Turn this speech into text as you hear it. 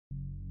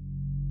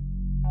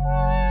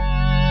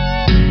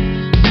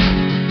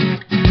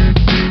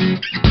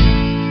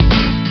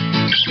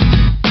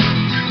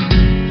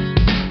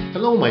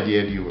So, my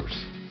dear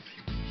viewers,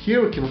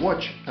 here you can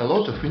watch a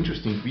lot of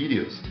interesting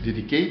videos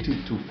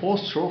dedicated to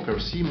 4-stroke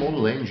RC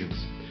model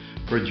engines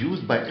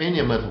produced by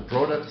Enya Metal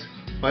Products,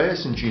 by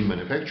S-Engine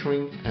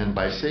Manufacturing and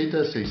by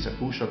Seita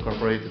Seisakusha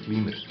Corporated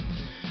Limited.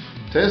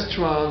 Test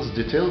runs,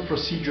 detailed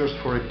procedures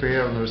for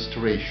repair and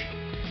restoration,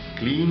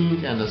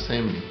 cleaning and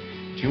assembly,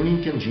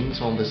 tuning engines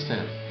on the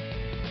stand.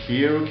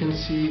 Here you can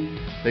see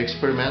the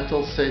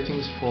experimental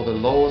settings for the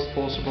lowest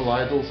possible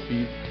idle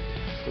speed,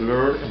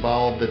 learn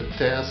about the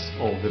tests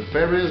of the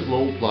various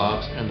glow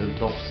plugs and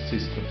exhaust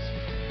systems.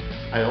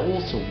 I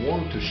also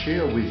want to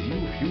share with you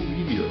a few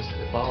videos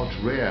about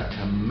rare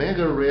and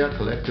mega rare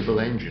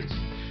collectible engines,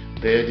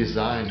 their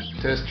design,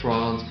 test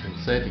runs and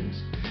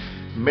settings.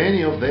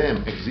 Many of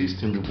them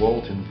exist in the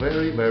world in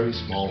very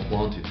small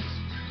quantities.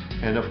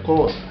 And of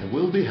course, I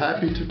will be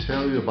happy to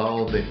tell you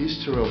about the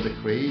history of the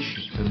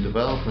creation and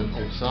development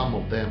of some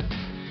of them.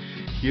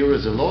 Here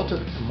is a lot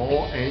of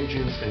more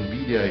engines and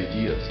video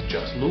ideas.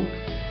 Just look,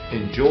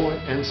 enjoy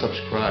and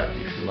subscribe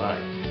if you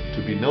like,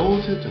 to be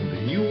noted on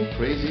the new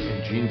Crazy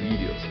Engine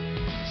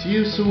videos. See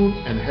you soon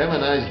and have a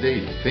nice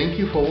day. Thank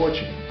you for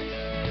watching.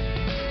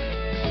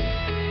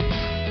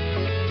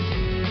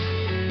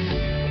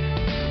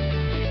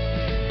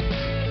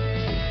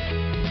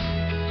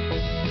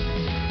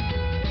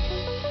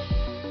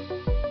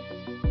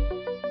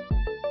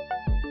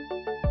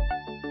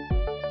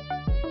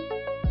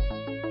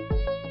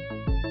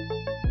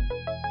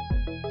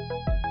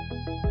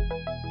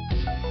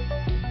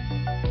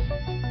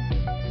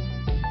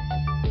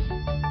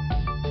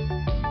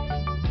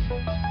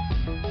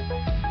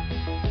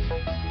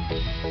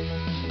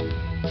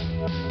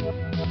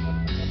 Thank you.